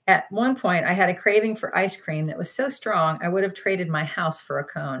 At one point, I had a craving for ice cream that was so strong I would have traded my house for a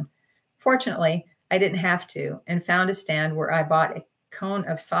cone. Fortunately, I didn't have to, and found a stand where I bought a cone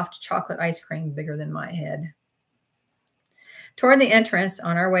of soft chocolate ice cream bigger than my head. Toward the entrance,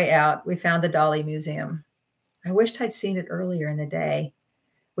 on our way out, we found the Dolly Museum. I wished I'd seen it earlier in the day.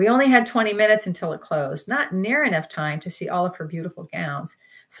 We only had 20 minutes until it closed, not near enough time to see all of her beautiful gowns,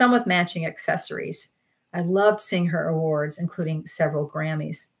 some with matching accessories. I loved seeing her awards, including several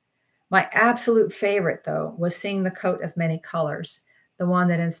Grammys. My absolute favorite, though, was seeing the coat of many colors, the one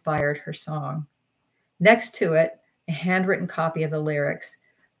that inspired her song. Next to it, a handwritten copy of the lyrics,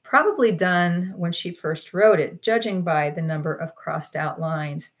 probably done when she first wrote it, judging by the number of crossed out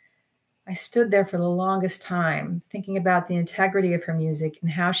lines. I stood there for the longest time, thinking about the integrity of her music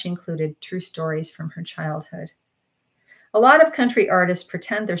and how she included true stories from her childhood. A lot of country artists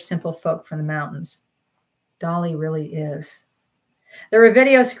pretend they're simple folk from the mountains. Dolly really is. There were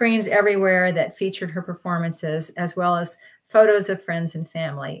video screens everywhere that featured her performances, as well as photos of friends and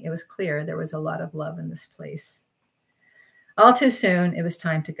family. It was clear there was a lot of love in this place. All too soon, it was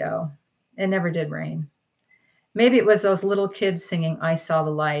time to go. It never did rain. Maybe it was those little kids singing "I Saw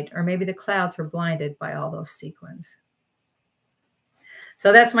the Light," or maybe the clouds were blinded by all those sequins.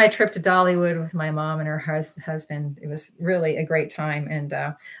 So that's my trip to Dollywood with my mom and her husband. It was really a great time, and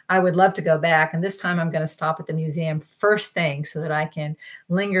I would love to go back. And this time I'm going to stop at the museum first thing so that I can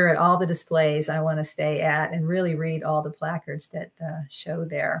linger at all the displays I want to stay at and really read all the placards that show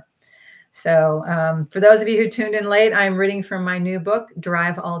there. So for those of you who tuned in late, I'm reading from my new book,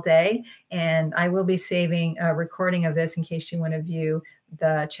 Drive All Day, and I will be saving a recording of this in case you want to view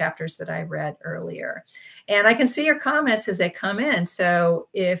the chapters that I read earlier. And I can see your comments as they come in. So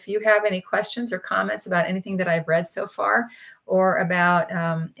if you have any questions or comments about anything that I've read so far, or about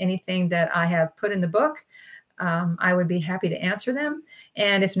anything that I have put in the book, I would be happy to answer them.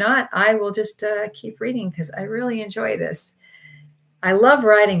 And if not, I will just keep reading because I really enjoy this. I love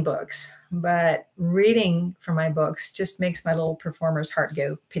writing books, but reading from my books just makes my little performer's heart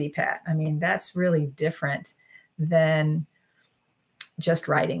go pity-pat. I mean, that's really different than just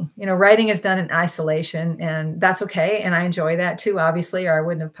writing. You know, writing is done in isolation, and that's okay. And I enjoy that too, obviously, or I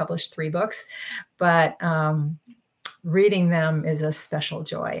wouldn't have published 3 books. But reading them is a special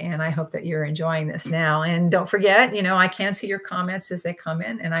joy, and I hope that you're enjoying this now. And don't forget, you know, I can see your comments as they come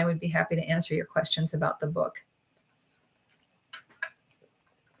in, and I would be happy to answer your questions about the book.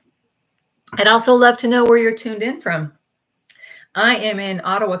 I'd also love to know where you're tuned in from. I am in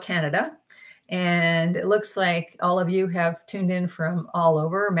Ottawa, Canada, and it looks like all of you have tuned in from all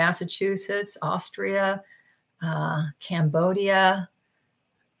over: Massachusetts, Austria, Cambodia.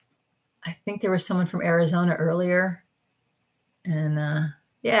 I think there was someone from Arizona earlier. And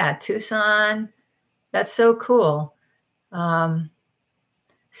yeah, Tucson. That's so cool.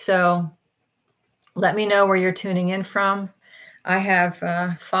 So let me know where you're tuning in from. I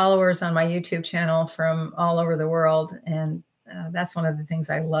have followers on my YouTube channel from all over the world, and that's one of the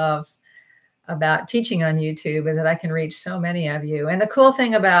things I love about teaching on YouTube, is that I can reach so many of you. And the cool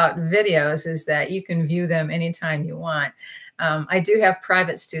thing about videos is that you can view them anytime you want. I do have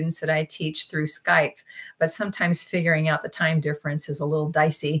private students that I teach through Skype, but sometimes figuring out the time difference is a little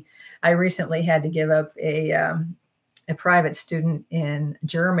dicey. I recently had to give up a private student in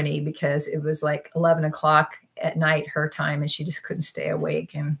Germany because it was like 11 o'clock at night her time, and she just couldn't stay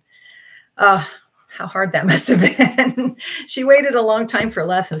awake. And how hard that must have been. She waited a long time for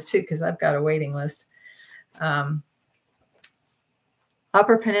lessons too, because I've got a waiting list. Upper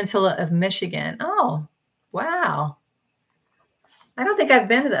Peninsula of Michigan. Oh, wow. I don't think I've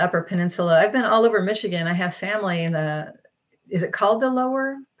been to the Upper Peninsula. I've been all over Michigan. I have family in the, is it called the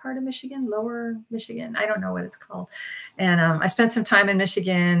lower part of Michigan? Lower Michigan? I don't know what it's called. And I spent some time in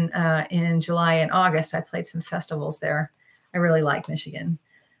Michigan in July and August. I played some festivals there. I really like Michigan.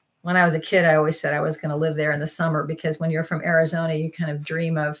 When I was a kid, I always said I was going to live there in the summer, because when you're from Arizona, you kind of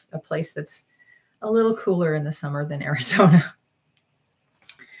dream of a place that's a little cooler in the summer than Arizona.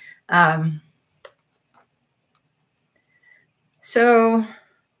 So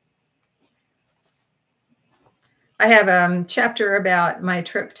I have a chapter about my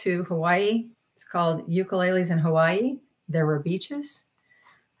trip to Hawaii. It's called Ukuleles in Hawaii. There were beaches.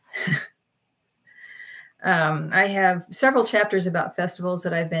 I have several chapters about festivals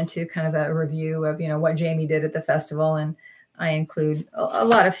that I've been to, kind of a review of, what Jamie did at the festival. And I include a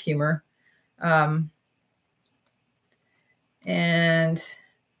lot of humor. And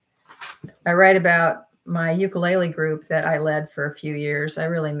I write about my ukulele group that I led for a few years. I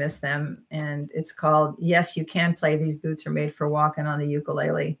really miss them. And it's called Yes, You Can Play. These Boots Are Made for Walking on the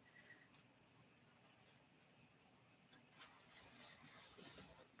Ukulele.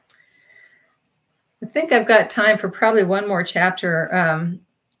 I think I've got time for probably one more chapter.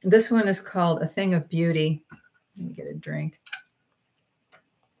 This one is called A Thing of Beauty. Let me get a drink.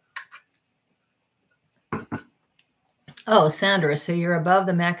 Oh, Sandra, so you're above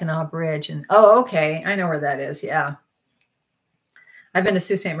the Mackinac Bridge. And oh, okay. I know where that is. Yeah. I've been to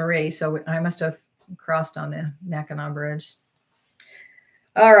Sault Ste. Marie, so I must have crossed on the Mackinac Bridge.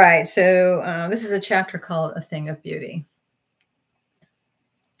 All right. So this is a chapter called A Thing of Beauty.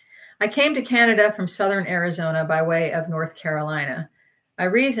 I came to Canada from southern Arizona by way of North Carolina. I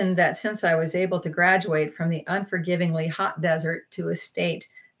reasoned that since I was able to graduate from the unforgivingly hot desert to a state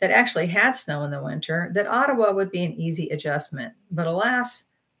that actually had snow in the winter, that Ottawa would be an easy adjustment. But alas,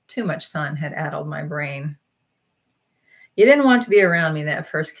 too much sun had addled my brain. You didn't want to be around me that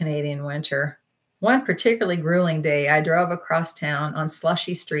first Canadian winter. One particularly grueling day, I drove across town on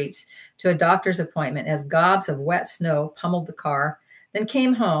slushy streets to a doctor's appointment as gobs of wet snow pummeled the car, then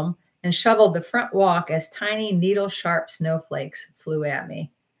came home and shoveled the front walk as tiny needle-sharp snowflakes flew at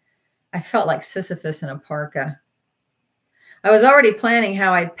me. I felt like Sisyphus in a parka. I was already planning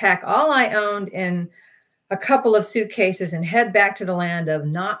how I'd pack all I owned in a couple of suitcases and head back to the land of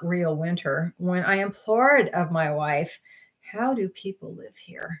not real winter when I implored of my wife, how do people live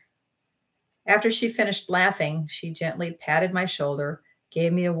here? After she finished laughing, she gently patted my shoulder,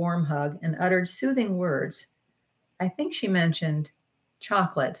 gave me a warm hug, and uttered soothing words. I think she mentioned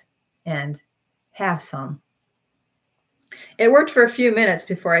chocolate and have some. It worked for a few minutes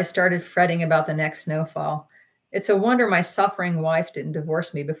before I started fretting about the next snowfall. It's a wonder my suffering wife didn't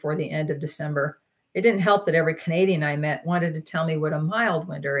divorce me before the end of December. It didn't help that every Canadian I met wanted to tell me what a mild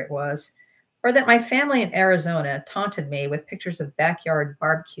winter it was, or that my family in Arizona taunted me with pictures of backyard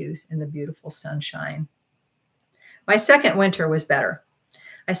barbecues in the beautiful sunshine. My second winter was better.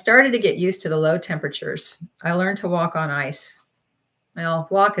 I started to get used to the low temperatures. I learned to walk on ice. Well,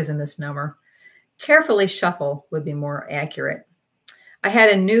 walk is a misnomer. Carefully shuffle would be more accurate. I had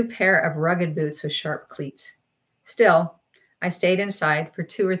a new pair of rugged boots with sharp cleats. Still, I stayed inside for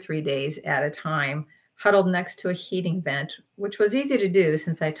 2 or 3 days at a time, huddled next to a heating vent, which was easy to do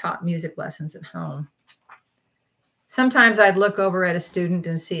since I taught music lessons at home. Sometimes I'd look over at a student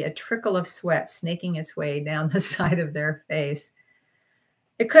and see a trickle of sweat snaking its way down the side of their face.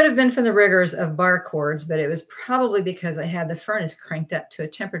 It could have been from the rigors of bar chords, but it was probably because I had the furnace cranked up to a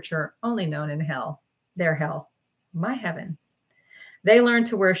temperature only known in hell. Their hell. My heaven. They learned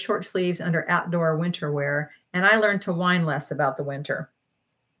to wear short sleeves under outdoor winter wear, and I learned to whine less about the winter.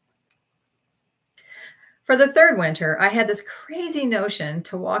 For the third winter, I had this crazy notion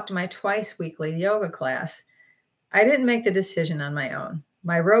to walk to my twice-weekly yoga class. I didn't make the decision on my own.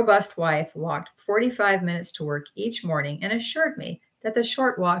 My robust wife walked 45 minutes to work each morning and assured me that the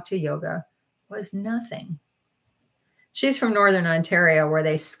short walk to yoga was nothing. She's from Northern Ontario, where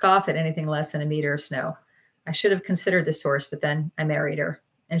they scoff at anything less than a meter of snow. I should have considered the source, but then I married her,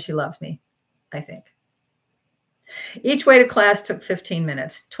 and she loves me, I think. Each way to class took 15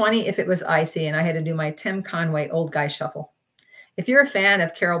 minutes, 20 if it was icy, and I had to do my Tim Conway old guy shuffle. If you're a fan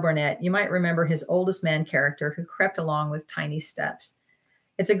of Carol Burnett, you might remember his oldest man character who crept along with tiny steps.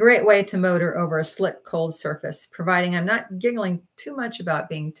 It's a great way to motor over a slick, cold surface, providing I'm not giggling too much about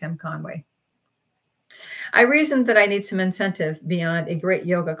being Tim Conway. I reasoned that I need some incentive beyond a great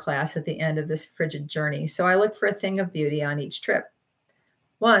yoga class at the end of this frigid journey, so I looked for a thing of beauty on each trip.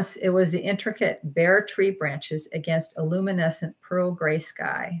 Once it was the intricate bare tree branches against a luminescent pearl gray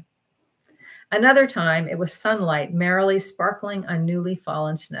sky. Another time it was sunlight merrily sparkling on newly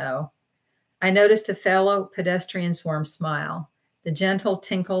fallen snow. I noticed a fellow pedestrian's warm smile, the gentle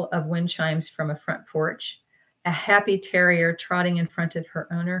tinkle of wind chimes from a front porch, a happy terrier trotting in front of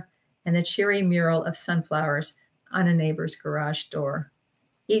her owner, and the cheery mural of sunflowers on a neighbor's garage door.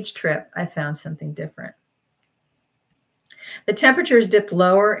 Each trip, I found something different. The temperatures dipped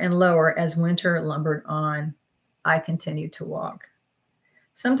lower and lower as winter lumbered on. I continued to walk.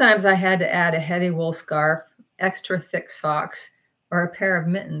 Sometimes I had to add a heavy wool scarf, extra thick socks, or a pair of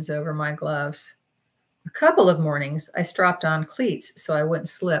mittens over my gloves. A couple of mornings, I strapped on cleats so I wouldn't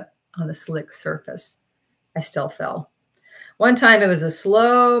slip on the slick surface. I still fell. One time it was a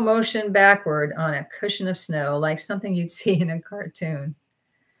slow motion backward on a cushion of snow, like something you'd see in a cartoon.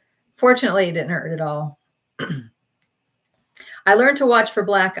 Fortunately, it didn't hurt at all. I learned to watch for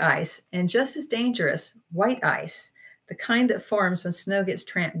black ice, and just as dangerous, white ice, the kind that forms when snow gets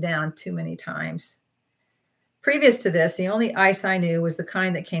tramped down too many times. Previous to this, the only ice I knew was the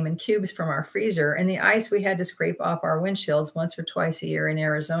kind that came in cubes from our freezer and the ice we had to scrape off our windshields once or twice a year in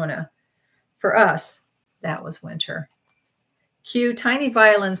Arizona. For us, that was winter. Cue tiny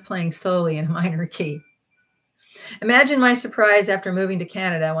violins playing slowly in a minor key. Imagine my surprise after moving to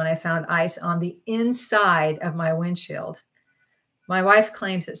Canada when I found ice on the inside of my windshield. My wife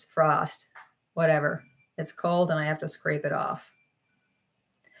claims it's frost. Whatever. It's cold and I have to scrape it off.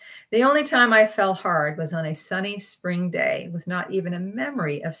 The only time I fell hard was on a sunny spring day with not even a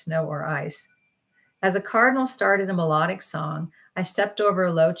memory of snow or ice. As a cardinal started a melodic song, I stepped over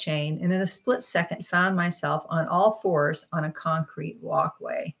a low chain and in a split second found myself on all fours on a concrete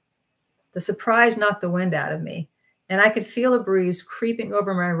walkway. The surprise knocked the wind out of me, and I could feel a bruise creeping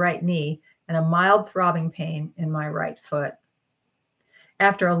over my right knee and a mild throbbing pain in my right foot.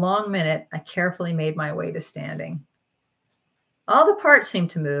 After a long minute, I carefully made my way to standing. All the parts seemed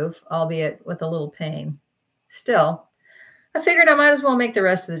to move, albeit with a little pain. Still, I figured I might as well make the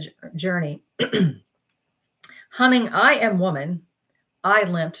rest of the journey. Humming I Am Woman, I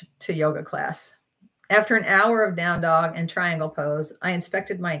limped to yoga class. After an hour of down dog and triangle pose, I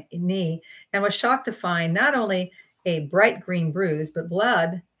inspected my knee and was shocked to find not only a bright green bruise, but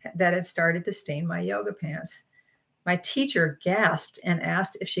blood that had started to stain my yoga pants. My teacher gasped and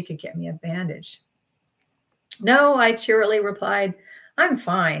asked if she could get me a bandage. No, I cheerily replied, I'm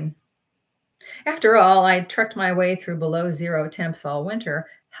fine. After all, I'd trekked my way through below zero temps all winter.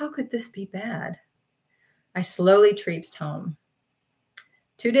 How could this be bad? I slowly traipsed home.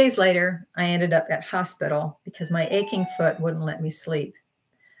 2 days later, I ended up at hospital because my aching foot wouldn't let me sleep.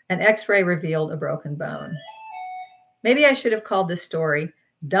 An x-ray revealed a broken bone. Maybe I should have called this story,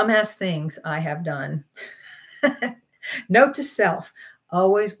 Dumbass Things I Have Done. Note to self,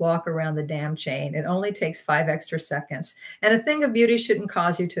 always walk around the damn chain. It only takes 5 extra seconds. And a thing of beauty shouldn't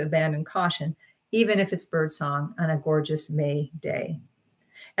cause you to abandon caution, even if it's birdsong on a gorgeous May day.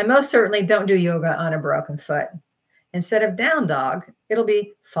 And most certainly don't do yoga on a broken foot. Instead of down dog, it'll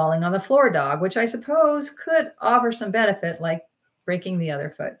be falling on the floor dog, which I suppose could offer some benefit, like breaking the other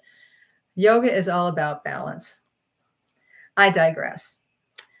foot. Yoga is all about balance. I digress.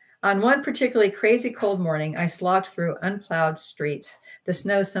 On one particularly crazy cold morning, I slogged through unplowed streets, the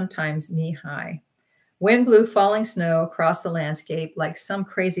snow sometimes knee-high. Wind blew falling snow across the landscape like some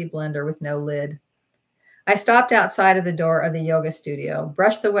crazy blender with no lid. I stopped outside of the door of the yoga studio,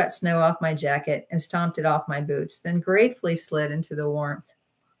 brushed the wet snow off my jacket, and stomped it off my boots, then gratefully slid into the warmth.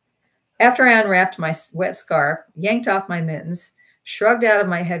 After I unwrapped my wet scarf, yanked off my mittens, shrugged out of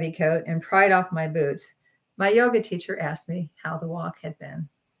my heavy coat, and pried off my boots, my yoga teacher asked me how the walk had been.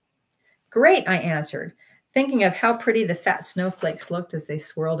 Great, I answered, thinking of how pretty the fat snowflakes looked as they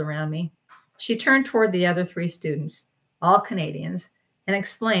swirled around me. She turned toward the other 3 students, all Canadians, and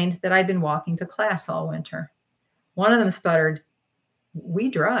explained that I'd been walking to class all winter. One of them sputtered, "We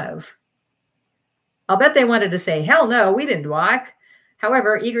drove." I'll bet they wanted to say, "Hell no, we didn't walk."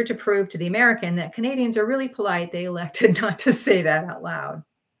 However, eager to prove to the American that Canadians are really polite, they elected not to say that out loud.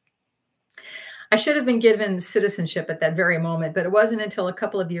 I should have been given citizenship at that very moment, but it wasn't until a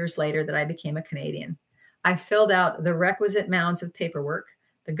couple of years later that I became a Canadian. I filled out the requisite mounds of paperwork.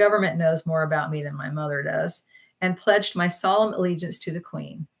 The government knows more about me than my mother does, and pledged my solemn allegiance to the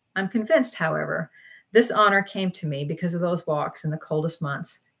Queen. I'm convinced, however, this honor came to me because of those walks in the coldest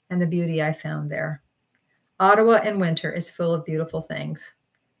months and the beauty I found there. Ottawa in winter is full of beautiful things.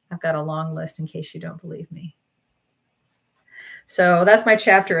 I've got a long list in case you don't believe me. So that's my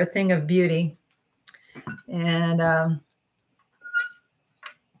chapter, A Thing of Beauty. And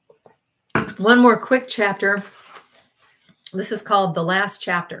one more quick chapter. This is called The Last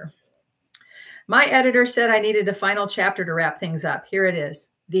Chapter. My editor said I needed a final chapter to wrap things up. Here it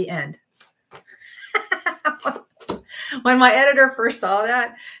is, the end. When my editor first saw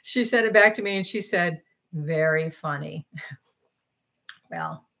that, she sent it back to me and she said, "Very funny."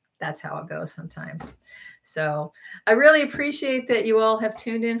 Well, that's how it goes sometimes. So I really appreciate that you all have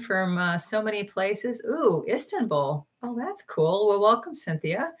tuned in from so many places. Ooh, Istanbul. Oh, that's cool. Well, welcome,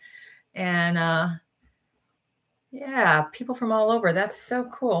 Cynthia. And Yeah, people from all over. That's so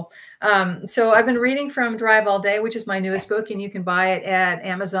cool. So I've been reading from Drive All Day, which is my newest book, and you can buy it at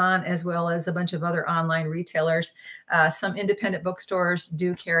Amazon as well as a bunch of other online retailers. Some independent bookstores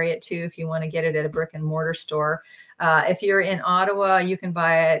do carry it too if you want to get it at a brick and mortar store. If you're in Ottawa, you can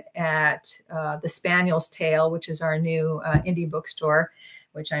buy it at the Spaniel's Tale, which is our new indie bookstore,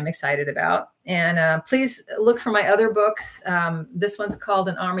 which I'm excited about. And please look for my other books. This one's called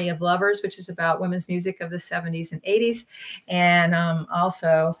An Army of Lovers, which is about women's music of the 70s and 80s. And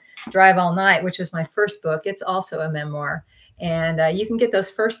also Drive All Night, which is my first book. It's also a memoir. And you can get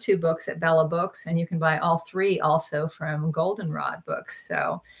those first two books at Bella Books, and you can buy all three also from Goldenrod Books.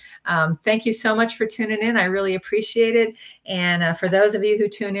 So thank you so much for tuning in. I really appreciate it. And for those of you who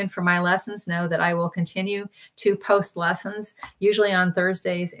tune in for my lessons, know that I will continue to post lessons, usually on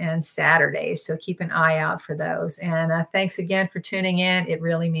Thursdays and Saturdays. So keep an eye out for those. And thanks again for tuning in. It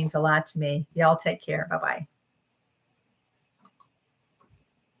really means a lot to me. Y'all take care. Bye-bye.